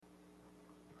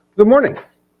Good morning.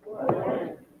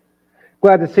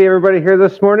 Glad to see everybody here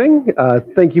this morning.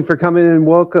 Thank you for coming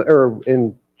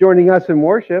and joining us in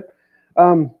worship.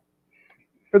 For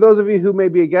those of you who may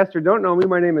be a guest or don't know me,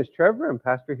 my name is Trevor. I'm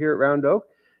pastor here at Round Oak,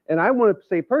 and I want to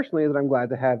say personally that I'm glad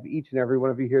to have each and every one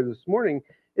of you here this morning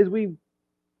as we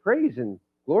praise and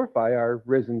glorify our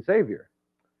risen Savior.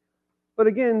 But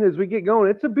again, as we get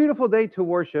going, it's a beautiful day to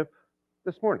worship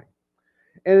this morning.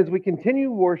 And as we continue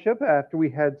worship, after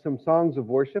we had some songs of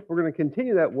worship, we're going to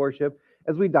continue that worship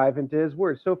as we dive into His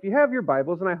Word. So if you have your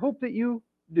Bibles, and I hope that you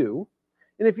do,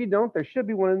 and if you don't, there should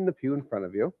be one in the pew in front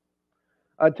of you.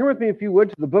 Turn with me, if you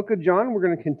would, to the book of John. We're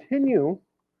going to continue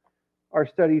our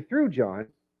study through John.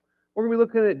 We're going to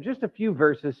be looking at just a few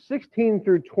verses. 16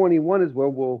 through 21 is where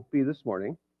we'll be this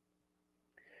morning.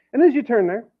 And as you turn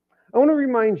there, I want to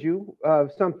remind you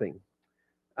of something.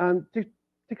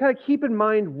 To kind of keep in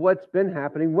mind what's been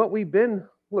happening, what we've been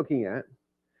looking at.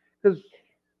 Because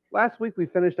last week we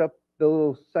finished up the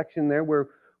little section there where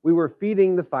we were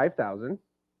feeding the 5,000.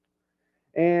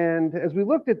 And as we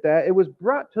looked at that, it was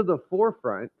brought to the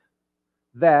forefront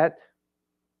that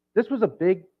this was a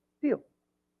big deal.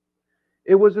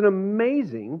 It was an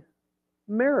amazing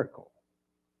miracle.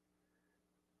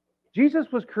 Jesus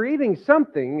was creating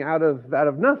something out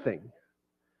of nothing.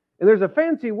 And there's a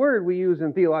fancy word we use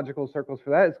in theological circles for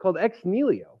that. It's called ex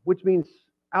nihilo, which means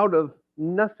out of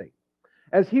nothing.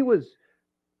 As he was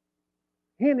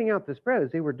handing out this bread,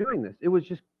 as they were doing this, it was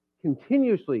just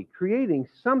continuously creating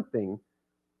something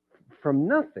from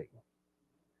nothing.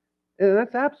 And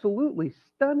that's absolutely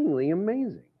stunningly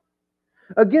amazing.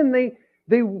 Again,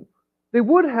 they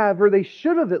would have, or they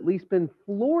should have at least been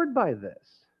floored by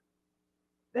this.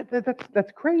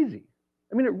 That's crazy.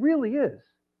 I mean, it really is.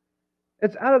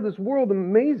 It's out of this world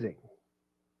amazing.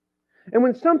 And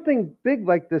when something big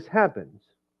like this happens,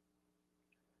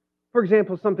 for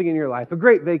example, something in your life, a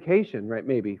great vacation, right?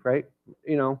 Maybe, right?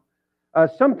 You know,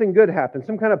 something good happens,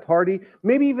 some kind of party,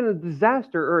 maybe even a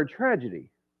disaster or a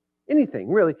tragedy, anything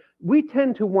really. We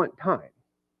tend to want time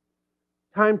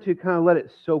to kind of let it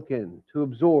soak in, to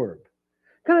absorb,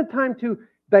 kind of time to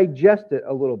digest it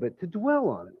a little bit, to dwell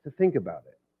on it, to think about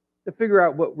it, to figure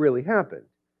out what really happened.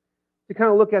 To kind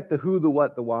of look at the who, the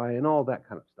what, the why, and all that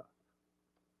kind of stuff.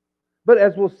 But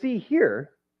as we'll see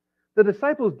here, the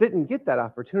disciples didn't get that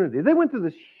opportunity. They went through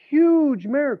this huge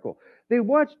miracle. They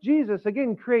watched Jesus,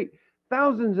 again, create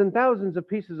thousands and thousands of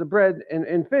pieces of bread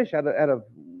and fish out of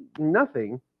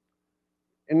nothing,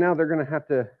 and now they're going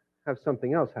to have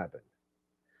something else happen.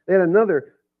 They had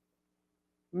another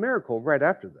miracle right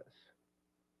after this.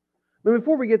 But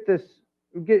before we get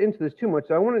into this too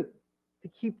much, I want to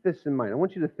keep this in mind. I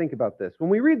want you to think about this. When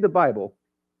we read the Bible,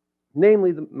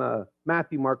 namely the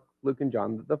Matthew, Mark, Luke, and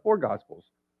John, the four Gospels,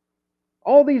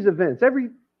 all these events,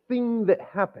 everything that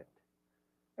happened,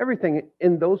 everything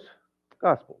in those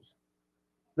Gospels,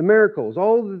 the miracles,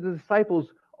 all the disciples,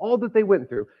 all that they went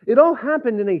through, it all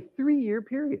happened in a 3-year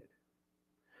period.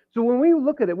 So when we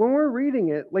look at it, when we're reading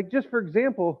it, like just for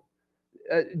example,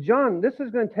 John, this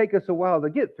is going to take us a while to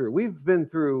get through. We've been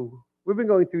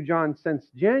going through John since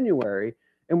January,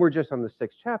 and we're just on the 6th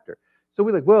chapter. So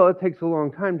we're like, well, it takes a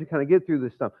long time to kind of get through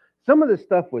this stuff. Some of this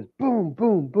stuff was boom,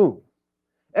 boom, boom.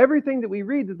 Everything that we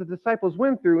read that the disciples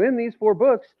went through in these 4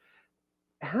 books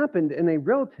happened in a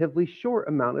relatively short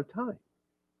amount of time.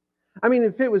 I mean,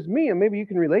 if it was me, and maybe you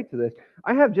can relate to this,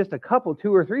 I have just a couple,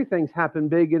 2 or 3 things happen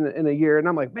big in a year, and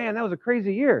I'm like, man, that was a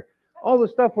crazy year. All the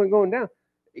stuff went going down.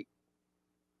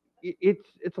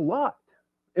 It's a lot.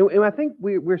 And I think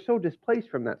we're so displaced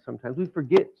from that sometimes. We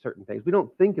forget certain things. We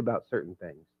don't think about certain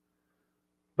things.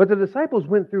 But the disciples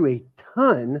went through a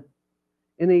ton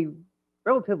in a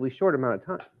relatively short amount of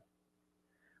time.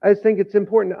 I just think it's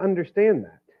important to understand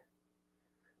that.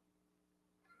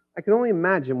 I can only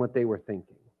imagine what they were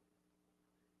thinking.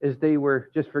 As they were,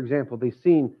 just for example, they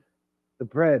seen the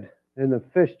bread and the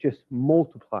fish just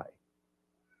multiply.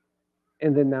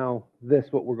 And then now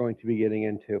this, what we're going to be getting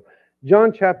into.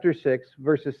 John chapter 6,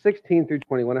 verses 16 through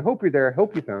 21. I hope you're there. I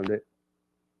hope you found it.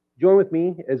 Join with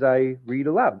me as I read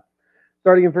aloud.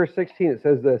 Starting in verse 16, it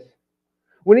says this.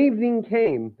 When evening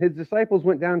came, his disciples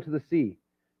went down to the sea,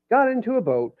 got into a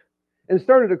boat, and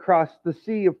started across the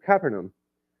Sea of Capernaum.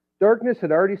 Darkness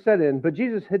had already set in, but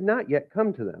Jesus had not yet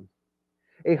come to them.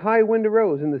 A high wind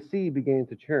arose, and the sea began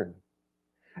to churn.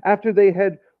 After they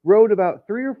had rowed about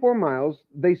 3 or 4 miles,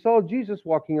 they saw Jesus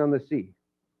walking on the sea.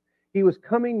 He was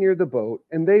coming near the boat,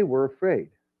 and they were afraid.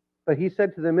 But he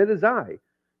said to them, "It is I.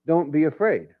 Don't be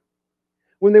afraid."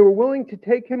 When they were willing to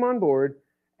take him on board,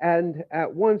 and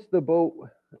at once the boat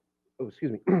was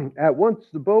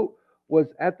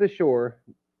at the shore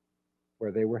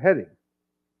where they were heading.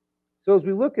 So as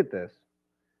we look at this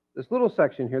little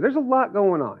section here, there's a lot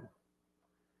going on.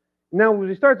 Now, as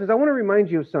we start this, I want to remind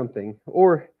you of something,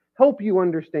 or help you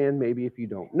understand maybe if you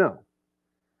don't know.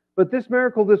 But this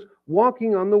miracle, this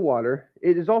walking on the water,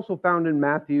 it is also found in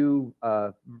Matthew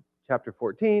chapter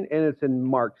 14, and it's in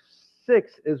Mark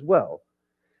 6 as well.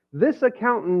 This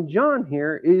account in John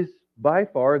here is by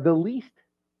far the least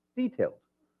detailed,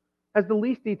 has the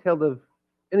least detailed of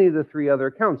any of the three other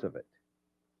accounts of it.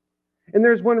 And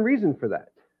there's one reason for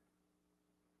that.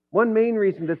 One main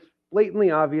reason that's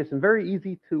blatantly obvious and very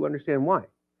easy to understand why.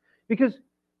 Because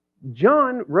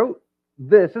John wrote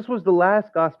this was the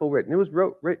last gospel written. It was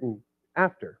written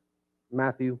after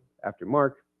Matthew, after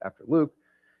Mark, after Luke.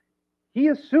 He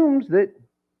assumes that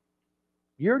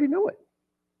you already know it.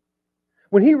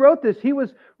 When he wrote this, he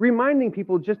was reminding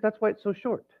people that's why it's so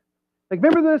short. Like,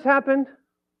 remember this happened?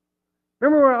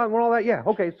 Remember when all that? Yeah,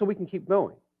 okay, so we can keep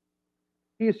going.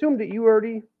 He assumed that you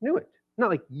already knew it. Not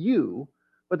like you,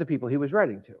 but the people he was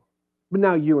writing to. But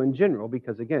now you in general,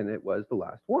 because again, it was the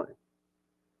last one.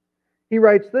 He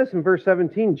writes this in verse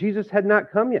 17, Jesus had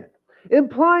not come yet,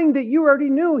 implying that you already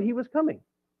knew he was coming.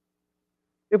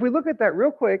 If we look at that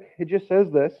real quick, it just says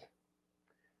this.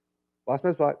 Lost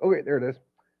my spot. Okay, there it is.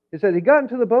 It says, he got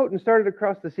into the boat and started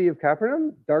across the Sea of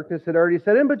Capernaum. Darkness had already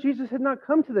set in, but Jesus had not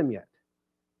come to them yet.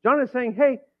 John is saying,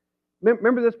 hey,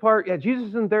 remember this part? Yeah, Jesus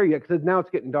isn't there yet because now it's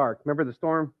getting dark. Remember the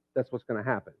storm? That's what's going to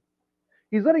happen.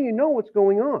 He's letting you know what's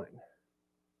going on.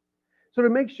 So to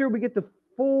make sure we get the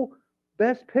full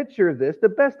best picture of this, the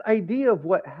best idea of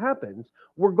what happens,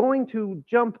 we're going to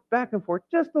jump back and forth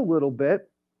just a little bit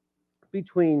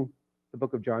between the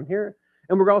book of John here,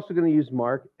 and we're also going to use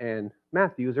Mark and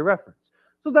Matthew as a reference.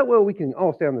 So that way we can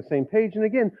all stay on the same page. And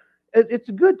again, it's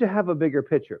good to have a bigger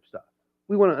picture of stuff.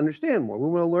 We want to understand more. We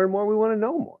want to learn more. We want to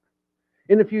know more.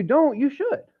 And if you don't, you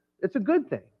should. It's a good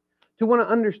thing to want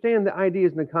to understand the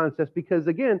ideas and the concepts, because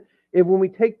again, when we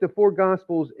take the four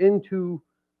Gospels into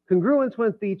congruence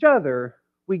with each other,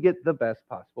 we get the best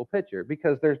possible picture,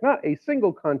 because there's not a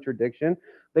single contradiction.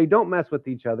 They don't mess with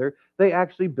each other. They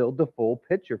actually build the full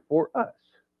picture for us.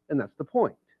 And that's the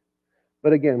point.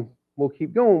 But again, we'll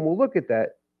keep going. We'll look at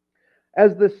that.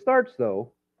 As this starts,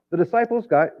 though, the disciples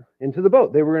got into the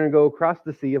boat. They were going to go across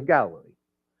the Sea of Galilee.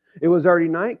 It was already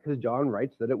night because John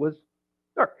writes that it was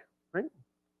dark, right?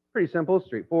 Pretty simple,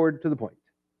 straightforward, to the point.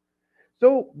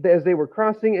 So as they were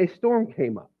crossing, a storm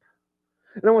came up.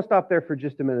 And I want to stop there for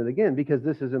just a minute again, because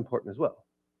this is important as well.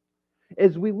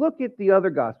 As we look at the other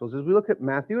Gospels, as we look at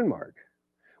Matthew and Mark,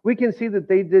 we can see that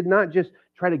they did not just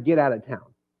try to get out of town.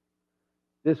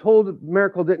 This whole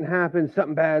miracle didn't happen,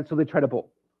 something bad, so they tried to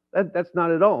bolt. That's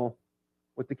not at all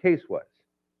what the case was.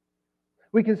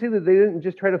 We can see that they didn't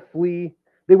just try to flee.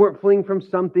 They weren't fleeing from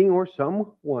something or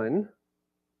someone,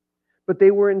 but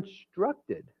they were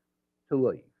instructed to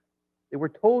leave. They were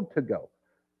told to go.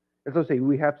 As I say,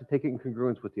 we have to take it in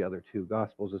congruence with the other two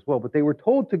Gospels as well, but they were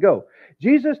told to go.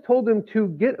 Jesus told them to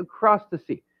get across the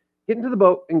sea, get into the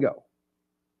boat and go.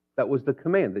 That was the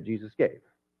command that Jesus gave.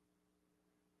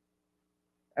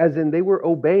 As in, they were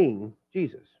obeying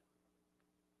Jesus.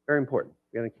 Very important.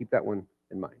 We're going to keep that one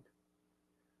in mind.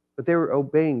 But they were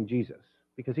obeying Jesus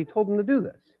because he told them to do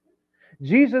this.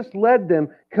 Jesus led them,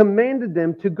 commanded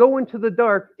them to go into the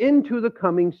dark, into the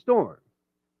coming storm.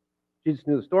 Jesus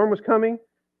knew the storm was coming.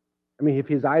 I mean, if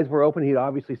his eyes were open, he'd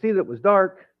obviously see that it was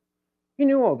dark. He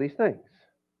knew all these things.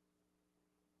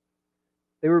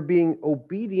 They were being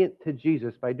obedient to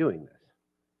Jesus by doing this.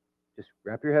 Just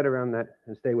wrap your head around that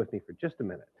and stay with me for just a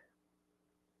minute.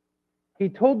 He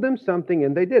told them something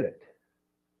and they did it.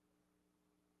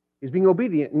 He's being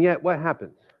obedient, and yet what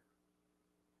happens?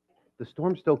 The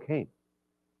storm still came.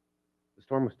 The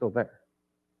storm was still there.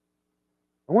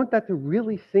 I want that to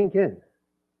really sink in.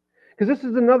 Because this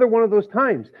is another one of those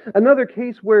times, another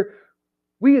case where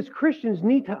we as Christians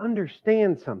need to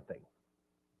understand something.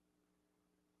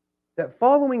 That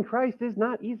following Christ is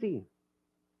not easy.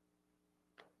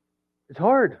 It's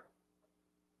hard.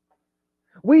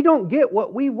 We don't get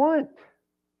what we want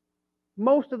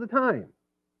most of the time.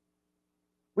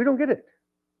 We don't get it.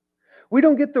 We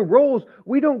don't get the roles.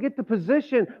 We don't get the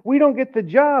position. We don't get the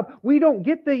job. We don't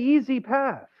get the easy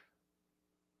path.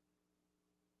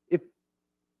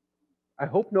 I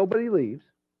hope nobody leaves.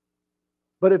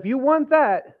 But if you want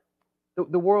that,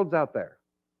 the world's out there.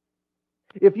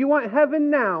 If you want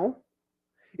heaven now,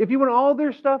 if you want all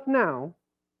their stuff now,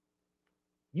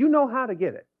 you know how to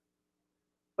get it.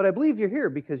 But I believe you're here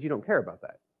because you don't care about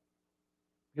that.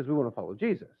 Because we want to follow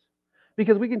Jesus.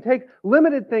 Because we can take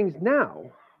limited things now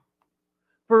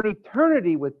for an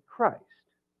eternity with Christ.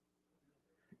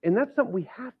 And that's something we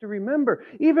have to remember.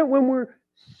 Even when we're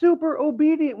super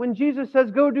obedient, when Jesus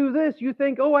says, go do this, you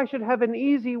think, oh, I should have an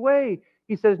easy way.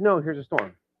 He says, no, here's a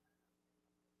storm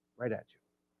right at you.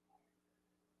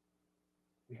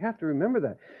 We have to remember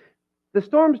that. The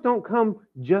storms don't come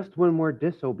just when we're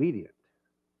disobedient.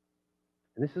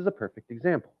 And this is a perfect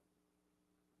example.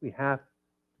 We have to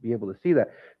be able to see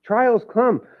that. Trials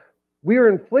come. We are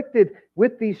inflicted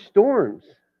with these storms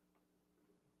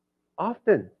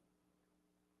often.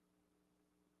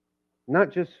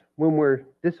 Not just when we're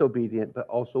disobedient, but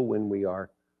also when we are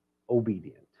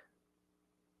obedient.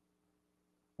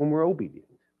 When we're obedient.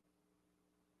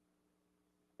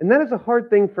 And that is a hard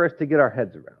thing for us to get our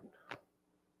heads around.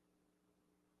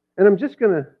 And I'm just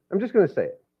gonna say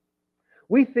it.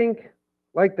 We think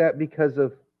like that because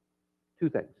of two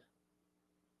things.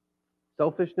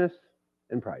 Selfishness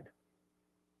and pride.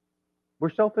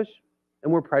 We're selfish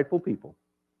and we're prideful people.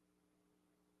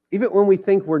 Even when we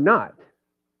think we're not,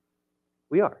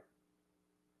 we are.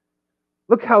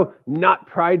 Look how not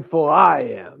prideful I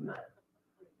am.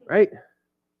 Right?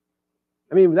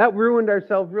 I mean, that ruined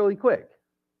ourselves really quick.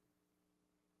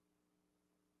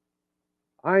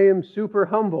 I am super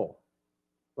humble.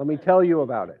 Let me tell you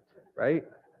about it, right?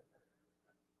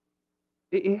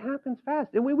 It happens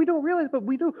fast. And we don't realize, but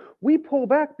we do. We pull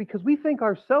back because we think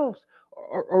ourselves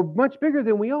are much bigger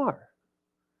than we are.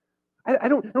 I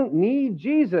don't need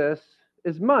Jesus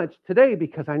as much today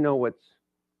because I know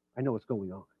what's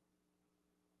going on.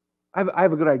 I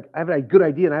have a good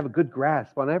idea and I have a good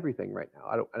grasp on everything right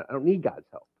now. I don't need God's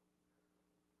help.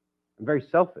 I'm very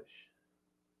selfish.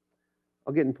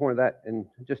 I'll get into more of that in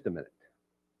just a minute.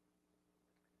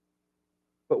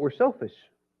 But we're selfish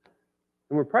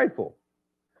and we're prideful.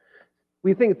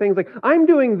 We think things like, I'm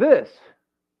doing this,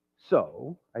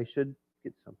 so I should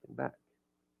get something back.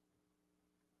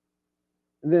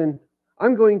 And then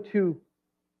I'm going to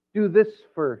do this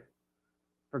for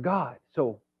God,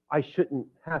 so I shouldn't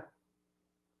have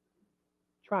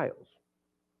trials,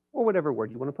 or whatever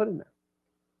word you want to put in there.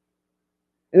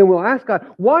 And then we'll ask God,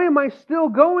 why am I still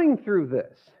going through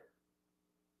this?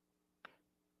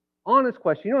 Honest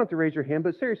question. You don't have to raise your hand,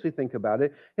 but seriously think about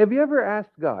it. Have you ever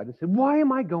asked God and said, why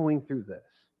am I going through this?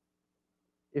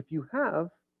 If you have,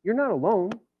 you're not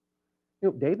alone.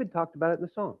 David talked about it in the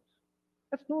Psalms.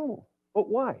 That's normal. But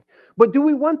why? But do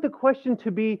we want the question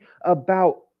to be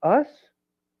about us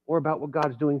or about what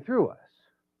God's doing through us?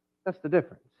 That's the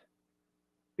difference.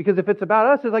 Because if it's about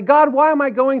us, it's like, God, why am I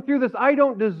going through this? I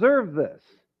don't deserve this.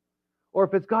 Or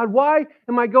if it's, God, why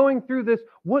am I going through this?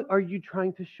 What are you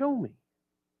trying to show me?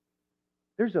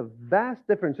 There's a vast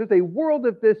difference. There's a world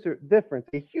of difference,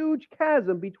 a huge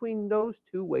chasm between those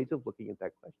two ways of looking at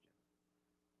that question.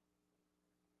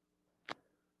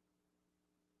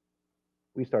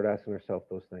 We start asking ourselves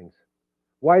those things.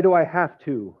 Why do I have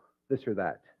to this or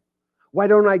that? Why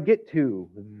don't I get to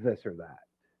this or that?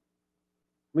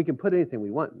 We can put anything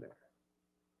we want in there.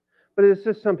 But it's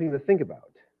just something to think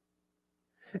about.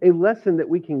 A lesson that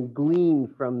we can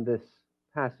glean from this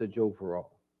passage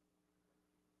overall.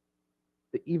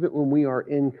 That even when we are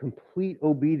in complete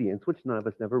obedience, which none of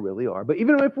us never really are, but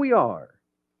even if we are,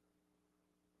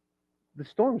 the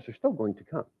storms are still going to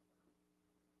come.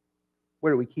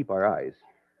 Where do we keep our eyes?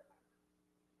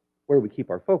 Where do we keep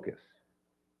our focus?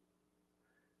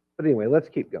 But anyway, let's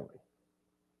keep going.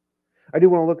 I do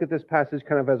want to look at this passage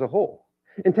kind of as a whole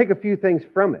and take a few things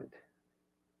from it.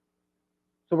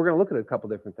 So we're going to look at a couple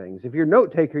different things. If you're a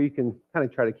note taker, you can kind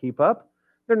of try to keep up.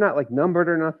 They're not like numbered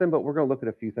or nothing, but we're going to look at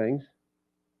a few things.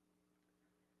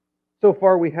 So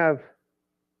far we have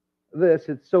this.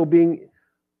 It's so being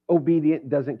obedient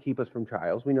doesn't keep us from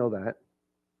trials. We know that.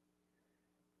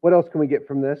 What else can we get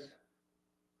from this?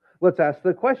 Let's ask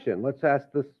the question. Let's ask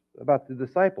this about the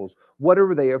disciples. What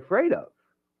are they afraid of?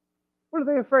 What are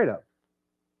they afraid of?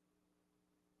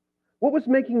 What was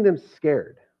making them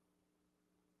scared?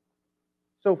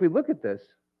 So if we look at this,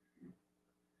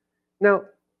 now,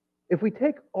 if we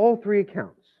take all three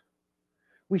accounts,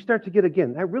 we start to get,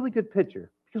 again, that really good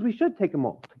picture, because we should take them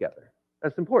all together.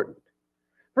 That's important.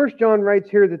 First John writes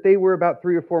here that they were about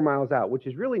 3 or 4 miles out, which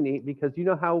is really neat because you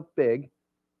know how big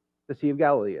the Sea of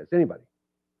Galilee is. Anybody?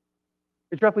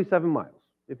 It's roughly 7 miles,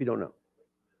 if you don't know.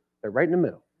 They're right in the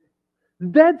middle.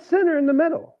 Dead center in the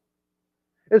middle.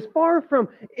 As far from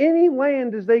any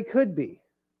land as they could be.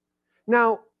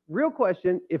 Now, real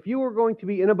question, if you were going to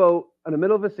be in a boat in the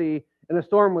middle of a sea and a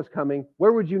storm was coming,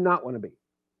 where would you not want to be?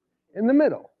 In the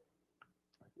middle.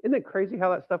 Isn't it crazy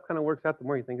how that stuff kind of works out the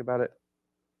more you think about it?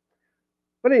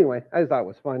 But anyway, I just thought it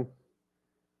was fun.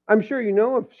 I'm sure you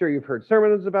know, I'm sure you've heard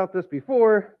sermons about this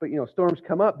before, but storms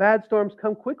come up, bad storms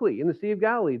come quickly in the Sea of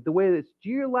Galilee. The way that's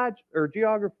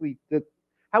geographically,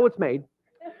 how it's made,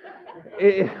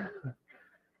 it,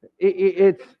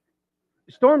 it's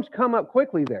storms come up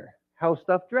quickly there. How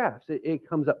stuff drafts, it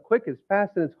comes up quick, it's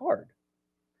fast, and it's hard.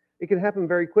 It can happen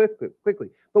very quickly.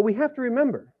 But we have to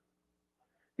remember,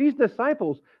 these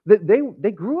disciples, that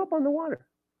they grew up on the water.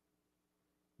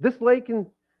 This lake and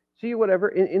sea, whatever,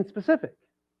 in specific.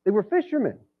 They were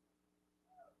fishermen.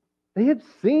 They had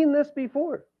seen this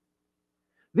before.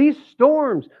 These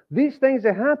storms, these things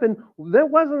that happened, that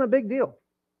wasn't a big deal.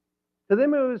 To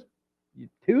them, it was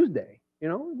Tuesday,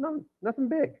 nothing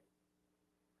big.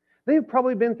 They've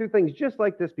probably been through things just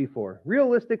like this before.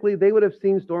 Realistically, they would have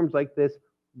seen storms like this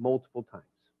multiple times.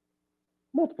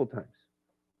 Multiple times.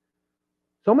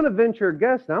 So I'm going to venture a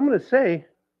guess, and I'm going to say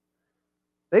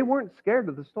they weren't scared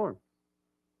of the storm.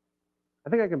 I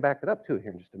think I can back it up too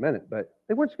here in just a minute, but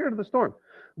they weren't scared of the storm.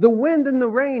 The wind and the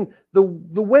rain, the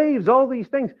waves, all these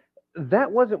things,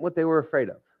 that wasn't what they were afraid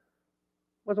of.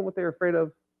 Wasn't what they were afraid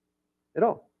of at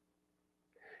all.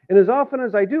 And as often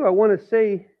as I do, I want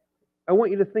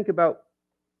you to think about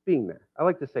being there. I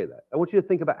like to say that. I want you to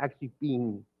think about actually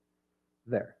being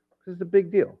there. This is a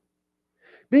big deal.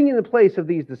 Being in the place of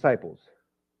these disciples.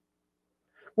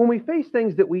 When we face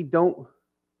things that we don't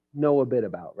know a bit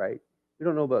about, right? We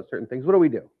don't know about certain things. What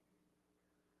do?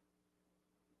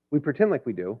 We pretend like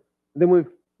we do. Then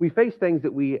we face things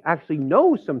that we actually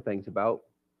know some things about.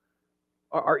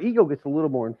 Our ego gets a little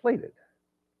more inflated.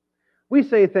 We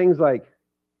say things like,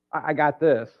 I got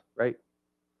this, right?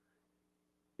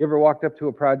 You ever walked up to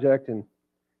a project and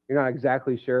you're not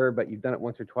exactly sure, but you've done it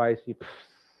once or twice.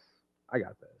 I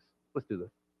got this. Let's do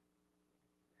this.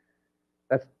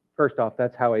 First off,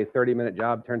 that's how a 30-minute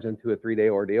job turns into a 3-day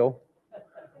ordeal.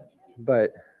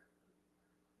 But,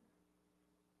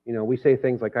 we say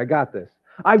things like, I got this.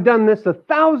 I've done this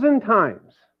 1,000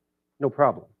 times. No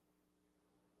problem.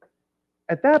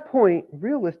 At that point,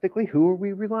 realistically, who are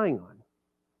we relying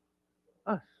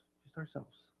on? Us, just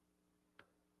ourselves.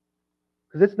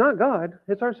 Because it's not God,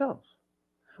 it's ourselves.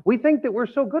 We think that we're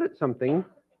so good at something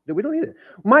that we don't need it.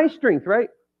 My strength, right?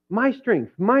 My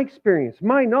strength, my experience,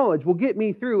 my knowledge will get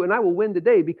me through, and I will win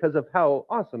today because of how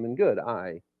awesome and good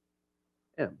I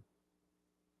am.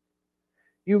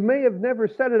 You may have never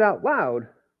said it out loud,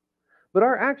 but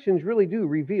our actions really do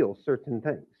reveal certain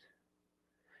things.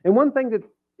 And one thing that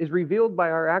is revealed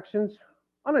by our actions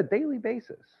on a daily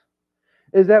basis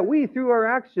is that we, through our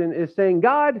action, is saying,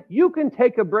 God, you can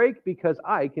take a break because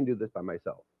I can do this by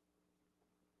myself.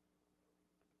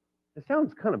 It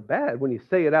sounds kind of bad when you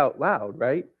say it out loud,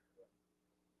 right?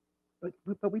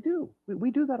 But we do.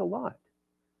 We do that a lot.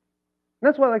 And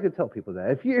that's why I like to tell people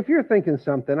that. If you're thinking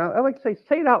something, I like to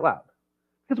say it out loud.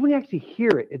 Because when you actually hear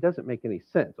it, it doesn't make any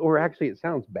sense. Or actually, it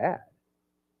sounds bad.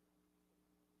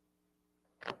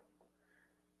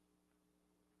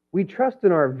 We trust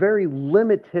in our very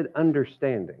limited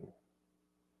understanding.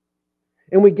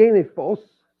 And we gain a false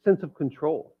sense of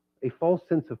control, a false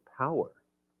sense of power.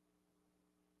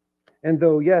 And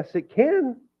though, yes, it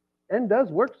can and does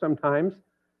work sometimes,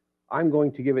 I'm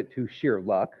going to give it to sheer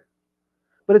luck.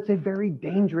 But it's a very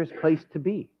dangerous place to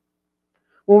be.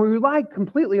 When we rely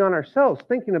completely on ourselves,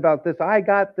 thinking about this, I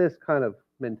got this kind of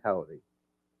mentality.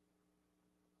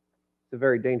 It's a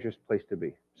very dangerous place to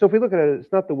be. So if we look at it,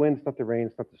 it's not the wind, it's not the rain,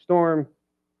 it's not the storm.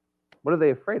 What are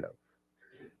they afraid of?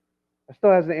 That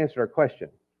still hasn't answered our question.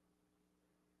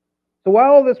 So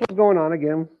while all this was going on,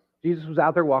 again, Jesus was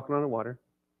out there walking on the water.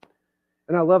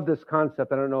 And I love this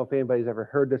concept. I don't know if anybody's ever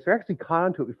heard this or actually caught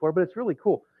onto it before, but it's really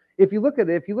cool. If you look at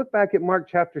it, if you look back at Mark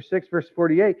chapter 6, verse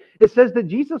 48, it says that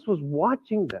Jesus was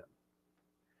watching them.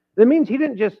 That means he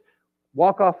didn't just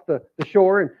walk off the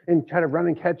shore and try to run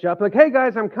and catch up. Like, hey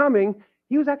guys, I'm coming.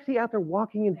 He was actually out there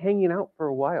walking and hanging out for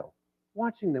a while,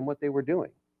 watching them, what they were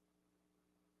doing.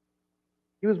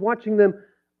 He was watching them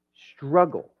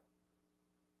struggle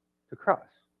to cross.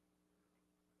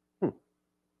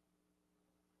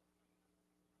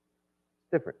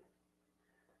 Different.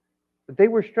 But they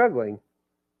were struggling,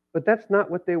 but that's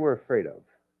not what they were afraid of,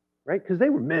 right? Because they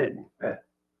were men.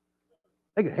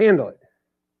 They could handle it.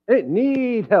 They didn't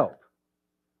need help.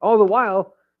 All the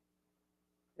while,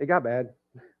 it got bad.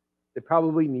 They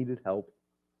probably needed help.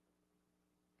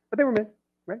 But they were men,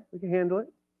 right? We can handle it.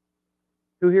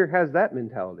 Who here has that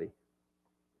mentality?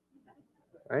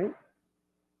 Right?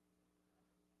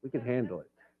 We can handle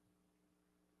it.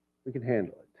 We can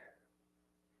handle it.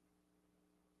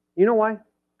 You know why?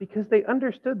 Because they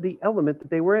understood the element that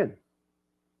they were in.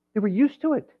 They were used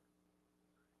to it.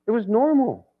 It was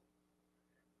normal.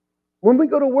 When we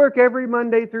go to work every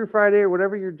Monday through Friday or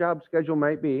whatever your job schedule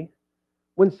might be,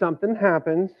 when something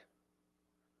happens,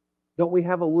 don't we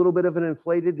have a little bit of an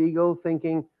inflated ego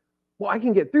thinking, well, I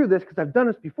can get through this because I've done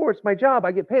this before. It's my job.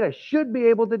 I get paid. I should be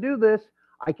able to do this.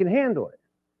 I can handle it.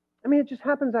 I mean, it just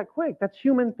happens that quick. That's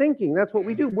human thinking. That's what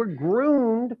we do. We're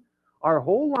groomed our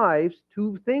whole lives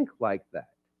to think like that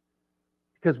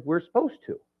because we're supposed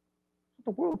to.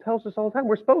 The world tells us all the time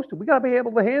we're supposed to. We got to be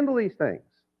able to handle these things.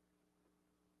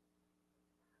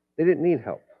 They didn't need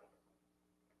help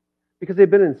because they've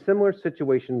been in similar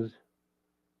situations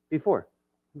before.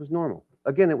 It was normal.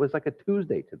 Again, it was like a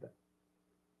Tuesday to them.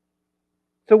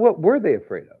 So what were they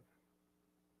afraid of?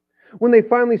 When they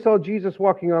finally saw Jesus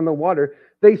walking on the water,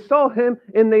 they saw him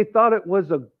and they thought it was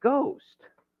a ghost.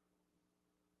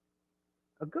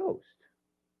 A ghost.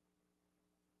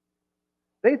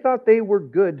 They thought they were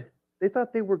good. They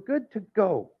thought they were good to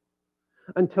go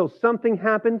until something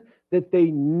happened that they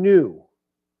knew.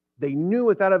 They knew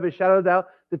without a shadow of doubt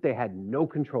that they had no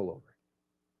control over.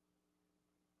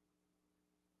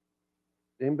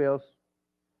 Anybody else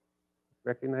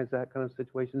recognize that kind of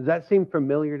situation? Does that seem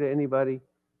familiar to anybody?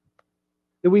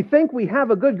 That we think we have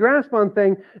a good grasp on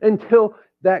things until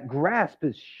that grasp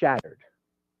is shattered.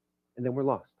 And then we're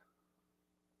lost.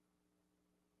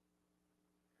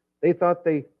 They thought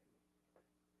they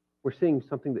were seeing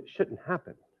something that shouldn't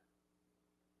happen.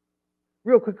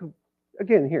 Real quick,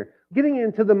 again here, getting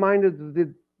into the mind of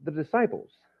the disciples.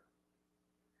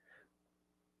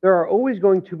 There are always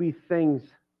going to be things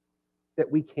that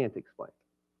we can't explain.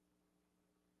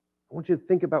 I want you to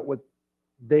think about what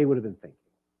they would have been thinking.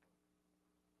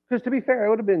 Because to be fair, that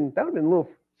would have been a little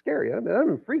scary. That would have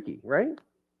been freaky, right?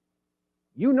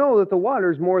 You know that the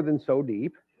water is more than so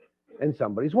deep and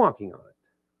somebody's walking on it.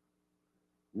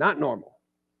 Not normal.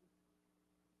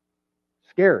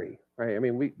 Scary, right? I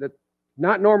mean,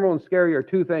 not normal and scary are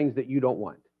two things that you don't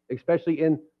want, especially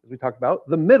in, as we talked about,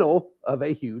 the middle of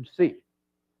a huge sea.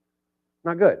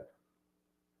 Not good.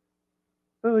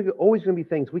 There's always going to be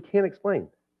things we can't explain.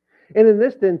 And in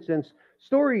this instance,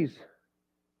 stories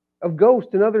of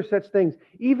ghosts and other such things,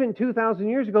 even 2,000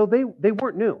 years ago, they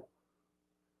weren't new.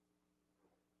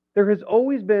 There has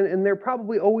always been, and there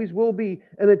probably always will be,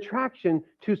 an attraction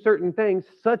to certain things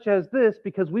such as this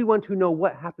because we want to know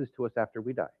what happens to us after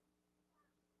we die.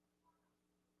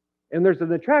 And there's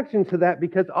an attraction to that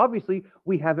because obviously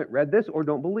we haven't read this or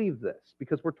don't believe this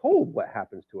because we're told what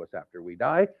happens to us after we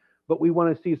die, but we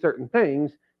want to see certain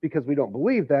things because we don't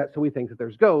believe that, so we think that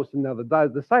there's ghosts. And now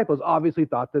the disciples obviously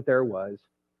thought that there was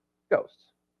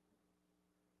ghosts.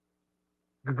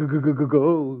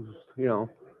 Ghosts, you know.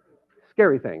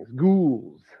 Scary things,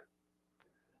 ghouls.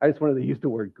 I just wanted to use the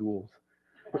word ghouls.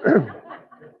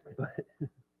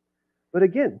 But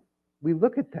again, we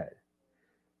look at that.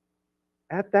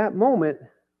 At that moment,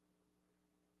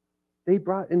 they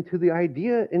brought into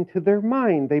their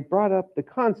mind, they brought up the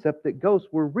concept that ghosts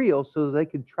were real so that they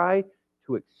could try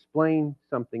to explain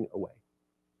something away.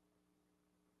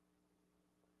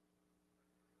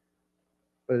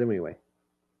 But anyway,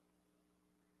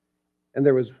 and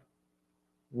there was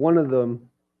one of them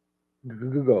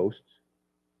ghosts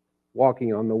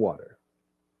walking on the water.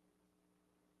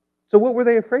 So what were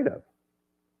they afraid of?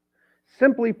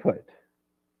 Simply put,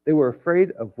 they were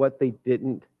afraid of what they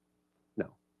didn't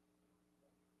know.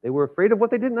 They were afraid of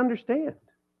what they didn't understand.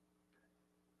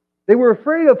 They were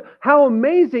afraid of how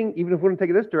amazing, even if we want to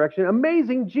take it this direction,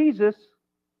 amazing Jesus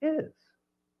is.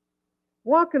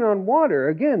 Walking on water,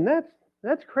 again,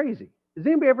 that's crazy. Has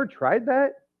anybody ever tried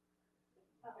that?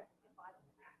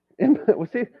 And well,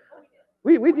 see,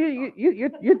 we do.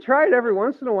 You try it every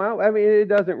once in a while. I mean, it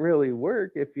doesn't really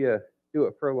work if you do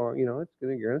it for a long. You're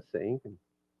gonna sink, and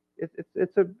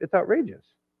it's outrageous.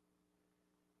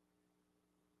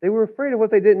 They were afraid of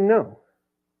what they didn't know.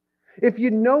 If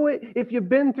you know it, if you've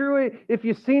been through it, if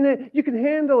you've seen it, you can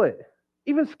handle it.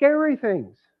 Even scary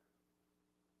things.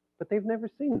 But they've never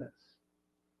seen this.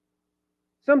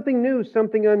 Something new,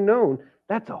 something unknown.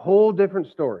 That's a whole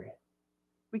different story.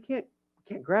 We can't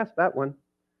grasp that one.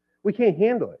 We can't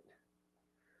handle it.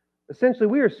 Essentially,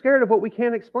 we are scared of what we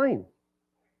can't explain.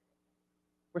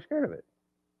 We're scared of it.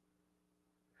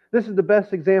 This is the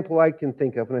best example I can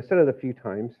think of, and I said it a few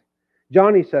times.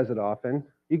 Johnny says it often.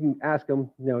 You can ask him,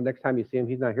 next time you see him.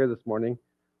 He's not here this morning,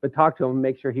 but talk to him and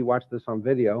make sure he watched this on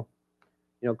video.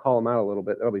 Call him out a little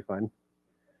bit. That'll be fun.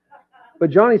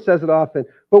 But Johnny says it often.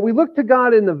 But we look to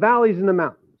God in the valleys and the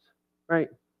mountains, right?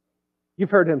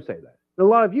 You've heard him say that. And a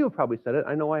lot of you have probably said it.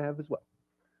 I know I have as well.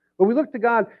 But we look to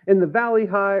God in the valley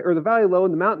high, or the valley low,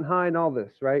 and the mountain high, and all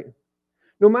this, right?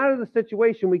 No matter the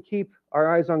situation, we keep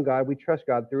our eyes on God. We trust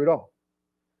God through it all.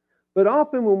 But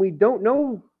often when we don't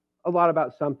know a lot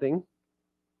about something,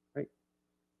 right?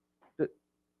 The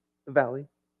valley.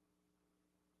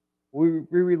 We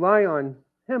rely on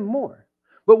Him more.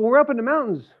 But when we're up in the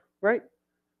mountains, right?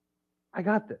 I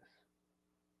got this.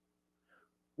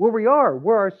 Where we are,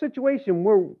 where our situation,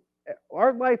 where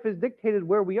our life is dictated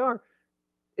where we are,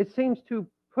 it seems to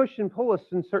push and pull us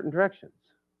in certain directions.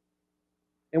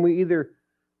 And we either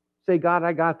say, God,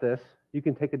 I got this. You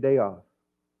can take a day off.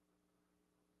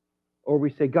 Or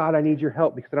we say, God, I need your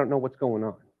help because I don't know what's going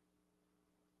on.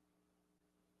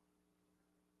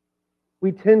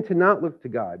 We tend to not look to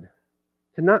God,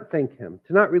 to not thank Him,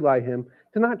 to not rely on Him,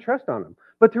 to not trust on Him,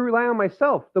 but to rely on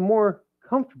myself the more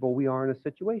comfortable we are in a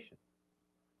situation.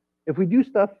 If we do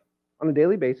stuff on a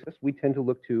daily basis, we tend to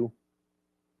look to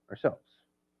ourselves.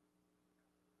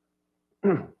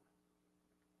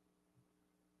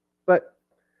 But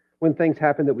when things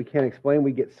happen that we can't explain,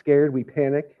 we get scared, we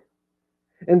panic,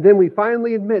 and then we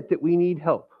finally admit that we need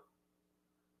help.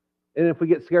 And if we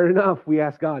get scared enough, we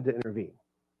ask God to intervene.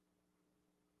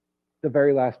 The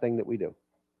very last thing that we do.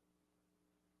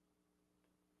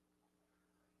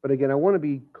 But again, I want to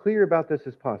be clear about this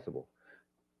as possible.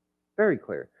 Very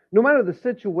clear. No matter the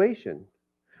situation,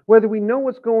 whether we know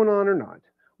what's going on or not,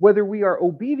 whether we are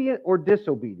obedient or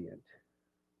disobedient,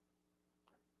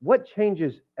 what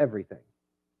changes everything?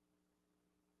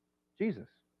 Jesus.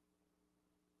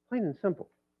 Plain and simple.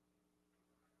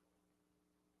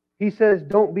 He says,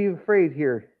 don't be afraid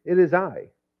here. It is I.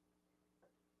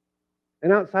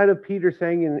 And outside of Peter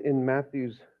saying in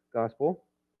Matthew's gospel,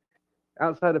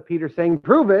 outside of Peter saying,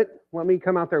 prove it, let me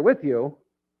come out there with you,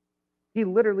 he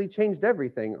literally changed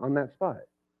everything on that spot.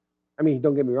 I mean,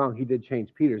 don't get me wrong, he did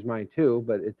change Peter's mind too,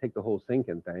 but it'd take the whole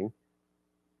sinking thing.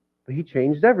 But he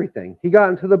changed everything. He got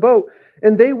into the boat,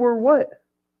 and they were what?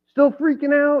 Still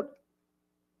freaking out?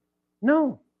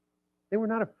 No, they were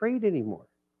not afraid anymore.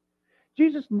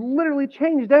 Jesus literally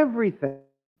changed everything.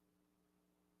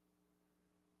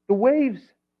 The waves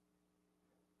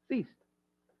ceased.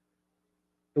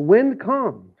 The wind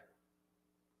calmed.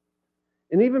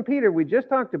 And even Peter, we just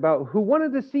talked about, who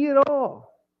wanted to see it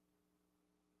all.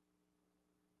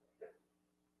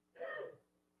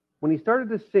 When he started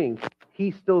to sink,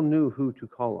 he still knew who to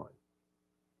call on.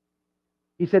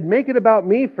 He said, make it about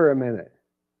me for a minute.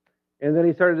 And then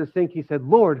he started to sink. He said,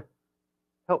 Lord,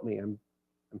 help me. I'm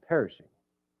perishing.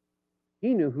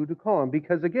 He knew who to call on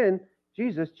because, again,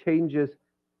 Jesus changes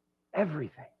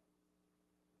everything.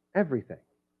 Everything.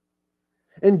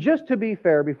 And just to be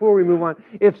fair, before we move on,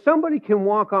 if somebody can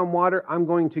walk on water, I'm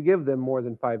going to give them more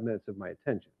than 5 minutes of my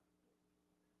attention.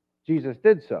 Jesus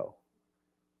did so.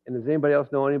 And does anybody else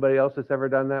know anybody else that's ever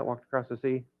done that, walked across the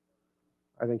sea?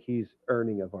 I think he's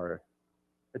earning of our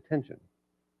attention.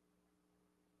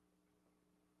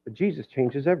 But Jesus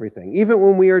changes everything. Even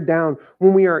when we are down,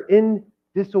 when we are in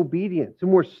disobedience,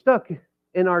 and we're stuck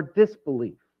in our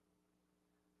disbelief,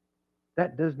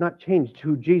 that does not change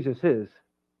who Jesus is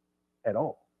at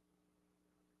all.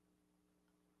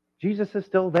 Jesus is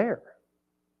still there.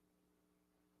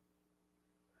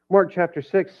 Mark chapter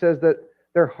 6 says that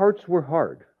their hearts were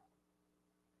hard.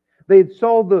 They had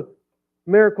saw the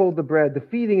miracle of the bread, the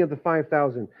feeding of the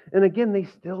 5,000. And again, they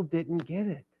still didn't get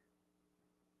it.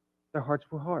 Their hearts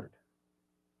were hard.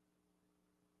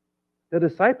 The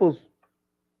disciples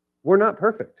were not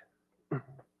perfect.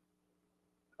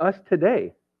 Us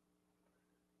today,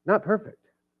 not perfect.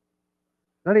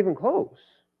 Not even close.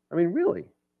 I mean, really.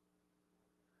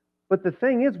 But the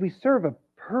thing is, we serve a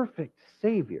perfect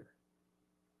Savior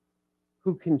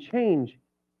who can change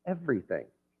everything.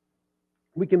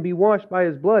 We can be washed by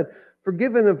His blood,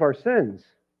 forgiven of our sins,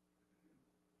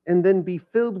 and then be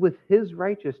filled with His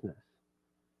righteousness.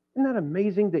 Isn't that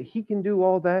amazing that He can do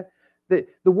all that? That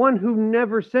the one who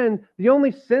never sinned, the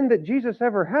only sin that Jesus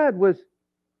ever had was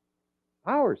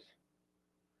ours.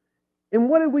 And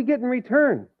what did we get in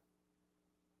return?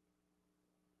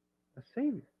 A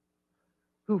Savior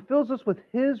who fills us with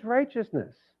His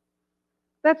righteousness.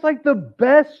 That's like the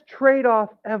best trade-off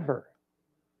ever.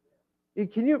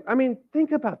 Can you,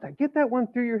 think about that. Get that one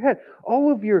through your head.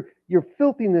 All of your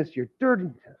filthiness, your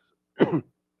dirtiness,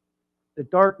 the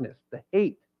darkness, the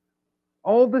hate,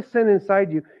 all the sin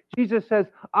inside you, Jesus says,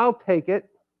 I'll take it.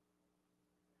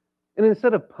 And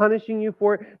instead of punishing you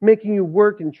for it, making you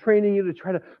work and training you to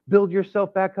try to build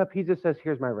yourself back up, He just says,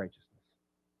 here's my righteousness.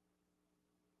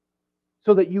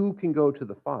 So that you can go to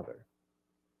the Father.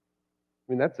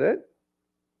 That's it.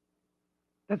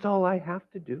 That's all I have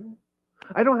to do.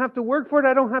 I don't have to work for it.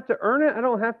 I don't have to earn it. I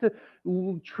don't have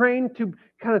to train to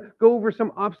kind of go over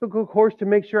some obstacle course to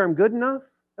make sure I'm good enough.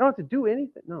 I don't have to do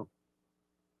anything. No.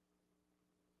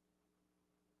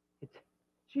 It's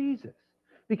Jesus.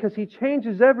 because he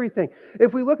changes everything.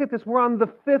 If we look at this, we're on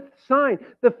the fifth sign,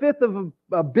 the fifth of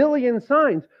a billion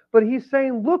signs. But he's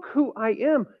saying, look who I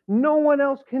am. No one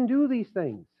else can do these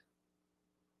things.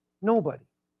 Nobody.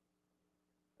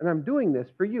 And I'm doing this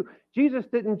for you. Jesus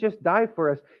didn't just die for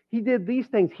us. He did these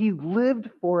things. He lived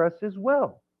for us as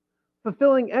well,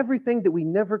 fulfilling everything that we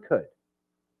never could.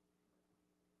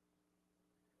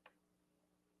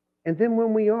 And then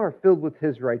when we are filled with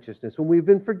his righteousness, when we've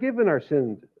been forgiven our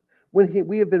sins, when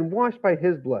we have been washed by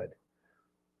his blood,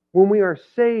 when we are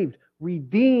saved,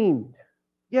 redeemed,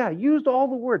 used all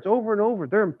the words over and over.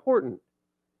 They're important.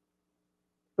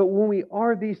 But when we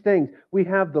are these things, we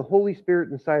have the Holy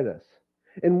Spirit inside us.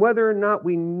 And whether or not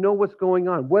we know what's going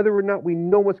on, whether or not we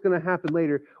know what's going to happen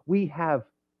later, we have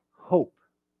hope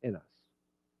in us,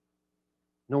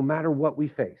 no matter what we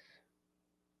face.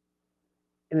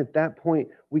 And at that point,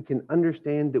 we can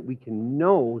understand that we can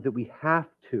know that we have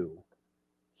to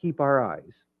keep our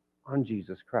eyes on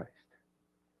Jesus Christ.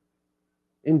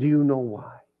 And do you know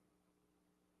why?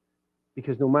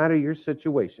 Because no matter your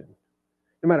situation,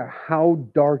 no matter how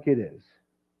dark it is,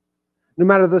 no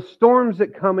matter the storms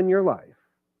that come in your life,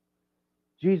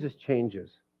 Jesus changes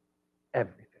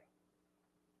everything.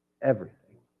 Everything.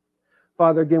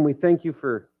 Father, again, we thank you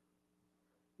for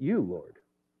you, Lord.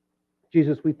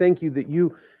 Jesus, we thank you that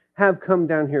you have come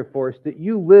down here for us, that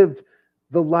you lived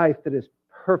the life that is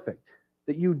perfect,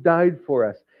 that you died for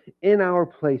us in our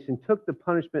place and took the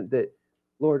punishment that,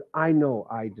 Lord, I know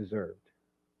I deserved.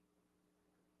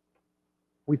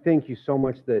 We thank you so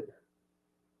much that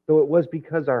though it was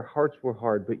because our hearts were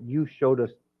hard, but you showed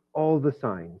us all the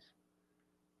signs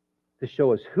to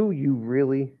show us who you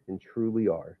really and truly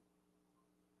are.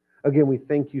 Again, we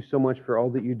thank you so much for all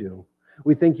that you do.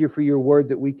 We thank you for your word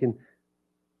that we can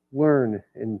learn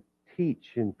and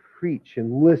teach and preach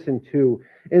and listen to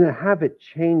and have it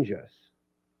change us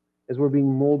as we're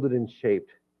being molded and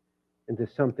shaped into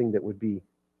something that would be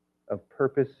of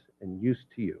purpose and use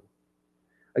to you.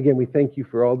 Again, we thank you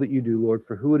for all that you do, Lord,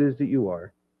 for who it is that you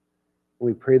are. And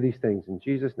we pray these things in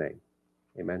Jesus' name.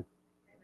 Amen.